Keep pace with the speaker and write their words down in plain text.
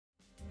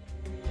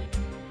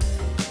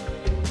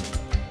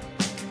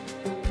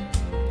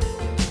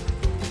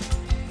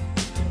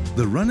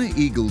The Runner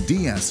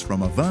EagleDS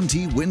from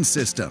Avanti Wind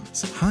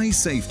Systems, high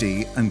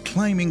safety and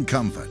climbing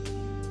comfort.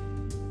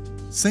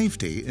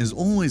 Safety is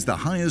always the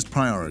highest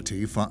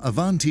priority for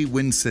Avanti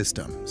Wind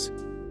Systems.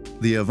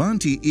 The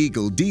Avanti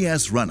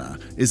EagleDS Runner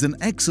is an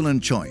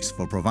excellent choice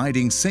for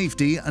providing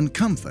safety and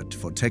comfort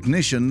for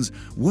technicians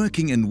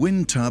working in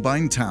wind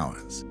turbine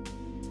towers.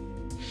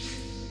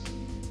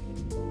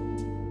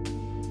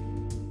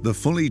 The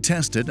fully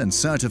tested and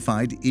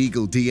certified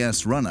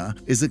EagleDS Runner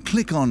is a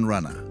click-on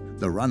runner.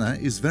 The runner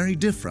is very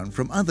different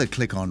from other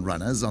click-on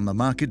runners on the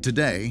market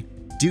today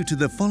due to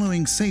the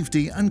following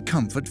safety and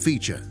comfort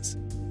features.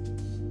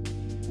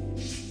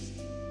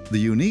 The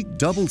unique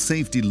double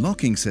safety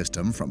locking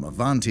system from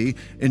Avanti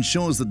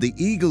ensures that the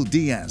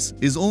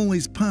EagleDS is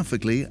always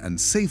perfectly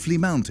and safely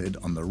mounted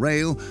on the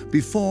rail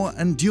before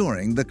and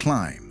during the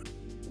climb.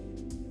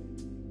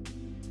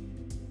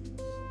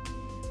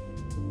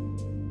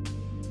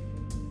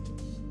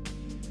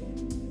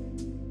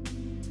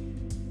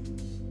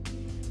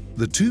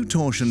 The two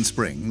torsion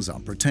springs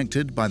are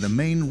protected by the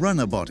main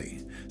runner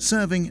body,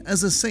 serving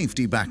as a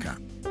safety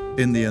backup.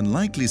 In the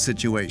unlikely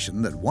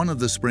situation that one of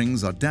the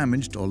springs are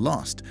damaged or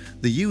lost,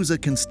 the user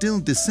can still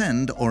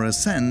descend or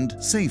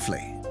ascend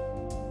safely.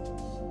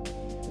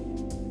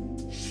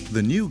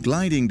 The new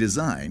gliding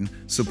design,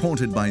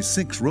 supported by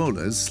 6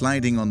 rollers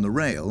sliding on the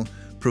rail,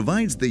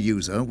 provides the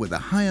user with a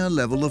higher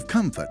level of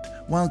comfort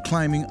while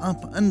climbing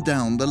up and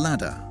down the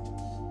ladder.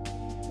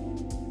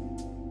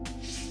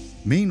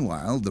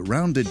 Meanwhile, the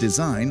rounded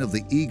design of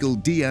the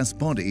EagleDS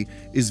body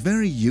is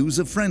very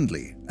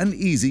user-friendly and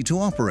easy to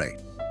operate.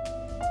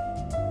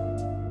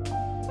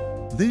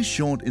 This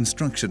short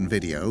instruction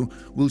video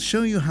will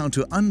show you how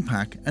to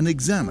unpack and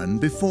examine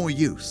before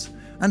use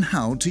and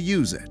how to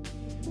use it.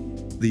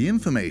 The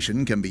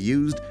information can be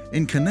used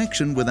in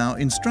connection with our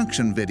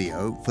instruction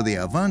video for the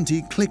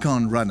Avanti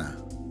Click-On Runner.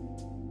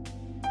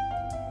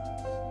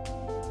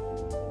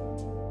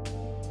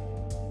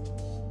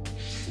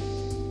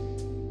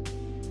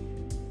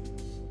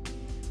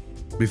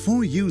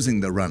 Before using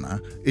the runner,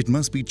 it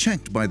must be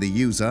checked by the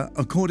user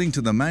according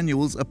to the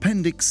manual's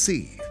Appendix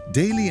C,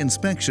 Daily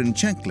Inspection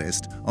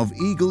Checklist of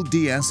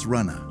EagleDS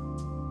Runner.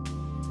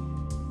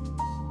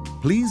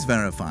 Please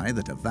verify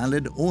that a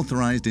valid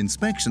authorized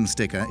inspection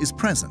sticker is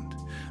present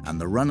and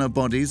the runner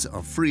bodies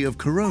are free of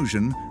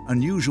corrosion,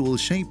 unusual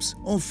shapes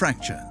or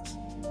fractures.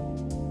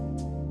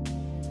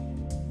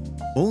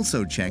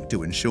 Also check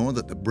to ensure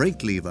that the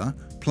brake lever,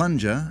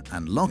 plunger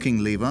and locking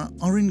lever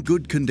are in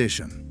good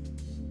condition.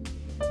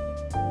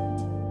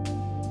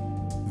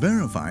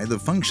 Verify the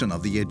function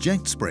of the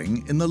eject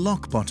spring in the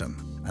lock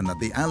bottom and that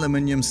the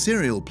aluminium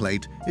serial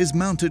plate is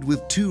mounted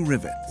with 2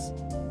 rivets.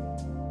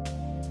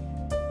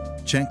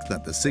 Check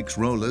that the 6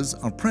 rollers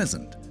are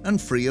present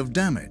and free of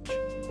damage.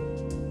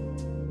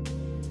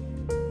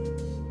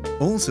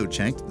 Also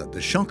check that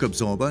the shock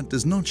absorber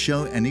does not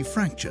show any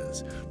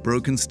fractures,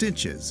 broken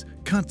stitches,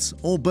 cuts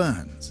or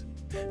burns.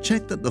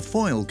 Check that the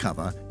foil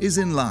cover is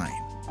in line.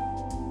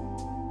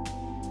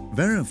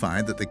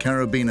 Verify that the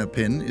carabiner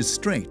pin is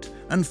straight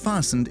and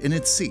fastened in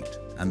its seat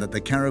and that the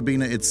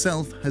carabiner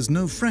itself has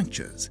no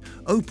fractures,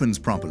 opens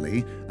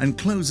properly and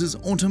closes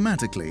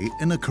automatically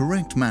in a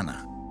correct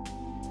manner.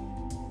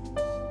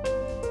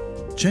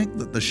 Check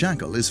that the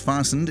shackle is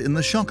fastened in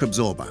the shock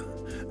absorber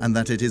and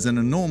that it is in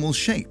a normal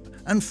shape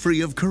and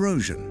free of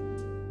corrosion.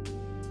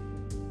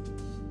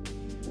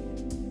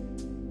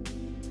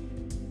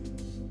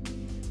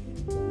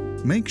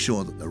 Make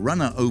sure that the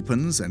runner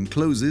opens and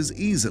closes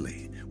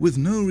easily with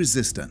no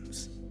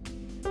resistance.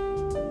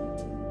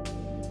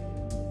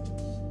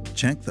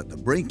 Check that the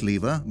brake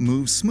lever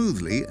moves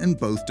smoothly in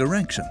both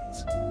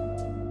directions.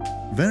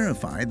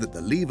 Verify that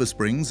the lever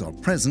springs are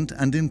present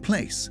and in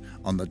place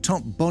on the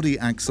top body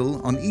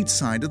axle on each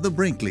side of the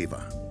brake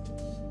lever.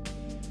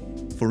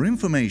 For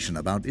information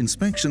about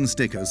inspection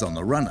stickers on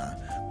the runner,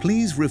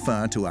 please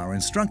refer to our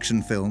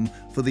instruction film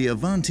for the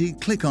Avanti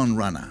Click-On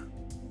Runner.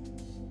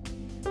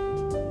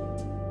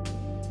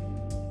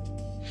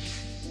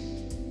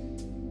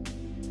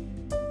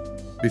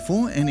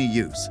 Before any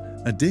use,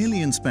 a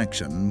daily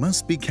inspection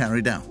must be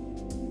carried out.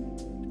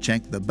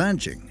 Check the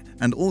badging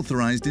and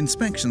authorized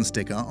inspection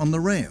sticker on the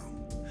rail.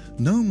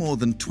 No more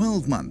than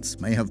 12 months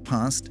may have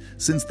passed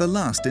since the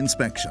last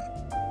inspection.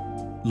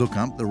 Look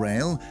up the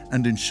rail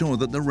and ensure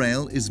that the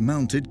rail is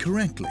mounted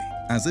correctly,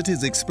 as it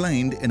is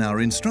explained in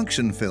our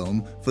instruction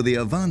film for the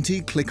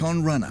Avanti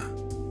Click-On Runner.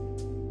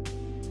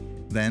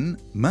 Then,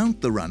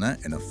 mount the runner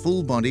in a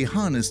full-body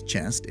harness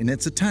chest in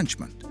its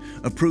attachment,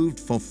 approved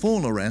for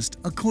fall arrest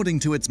according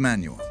to its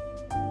manual.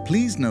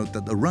 Please note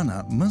that the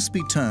runner must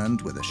be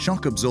turned with a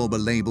shock absorber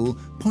label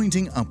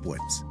pointing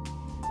upwards.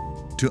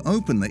 To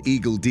open the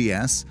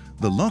EagleDS,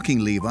 the locking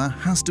lever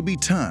has to be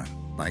turned.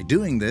 By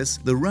doing this,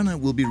 the runner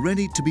will be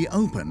ready to be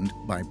opened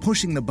by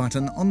pushing the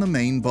button on the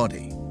main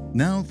body.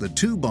 Now the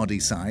 2 body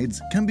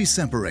sides can be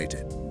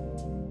separated.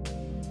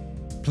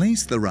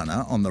 Place the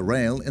runner on the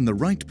rail in the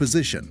right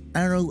position,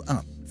 arrow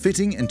up,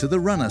 fitting into the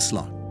runner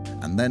slot,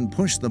 and then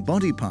push the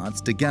body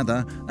parts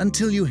together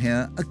until you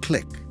hear a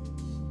click.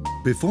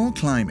 Before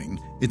climbing,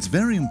 it's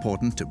very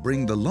important to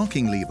bring the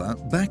locking lever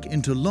back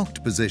into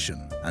locked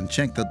position and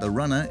check that the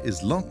runner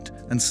is locked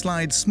and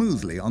slides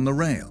smoothly on the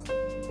rail.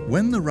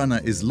 When the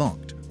runner is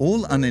locked,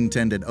 all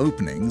unintended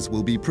openings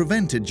will be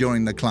prevented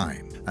during the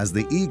climb, as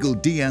the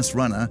EagleDS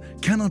runner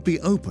cannot be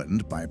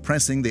opened by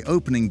pressing the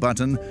opening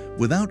button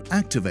without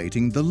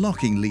activating the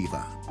locking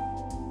lever.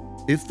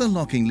 If the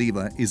locking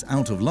lever is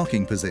out of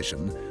locking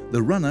position,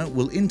 the runner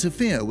will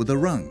interfere with the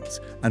rungs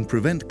and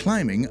prevent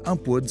climbing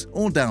upwards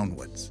or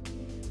downwards.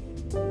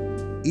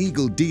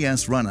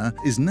 EagleDS runner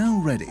is now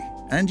ready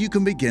and you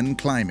can begin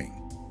climbing.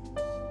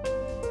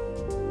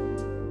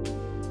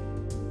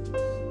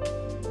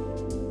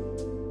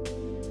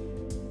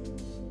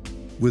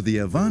 With the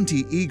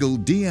Avanti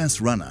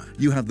EagleDS runner,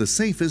 you have the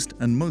safest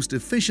and most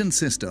efficient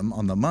system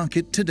on the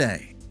market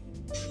today.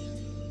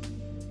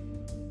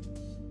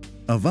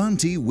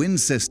 Avanti Wind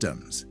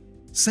Systems.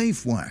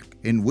 Safe work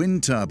in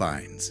wind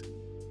turbines.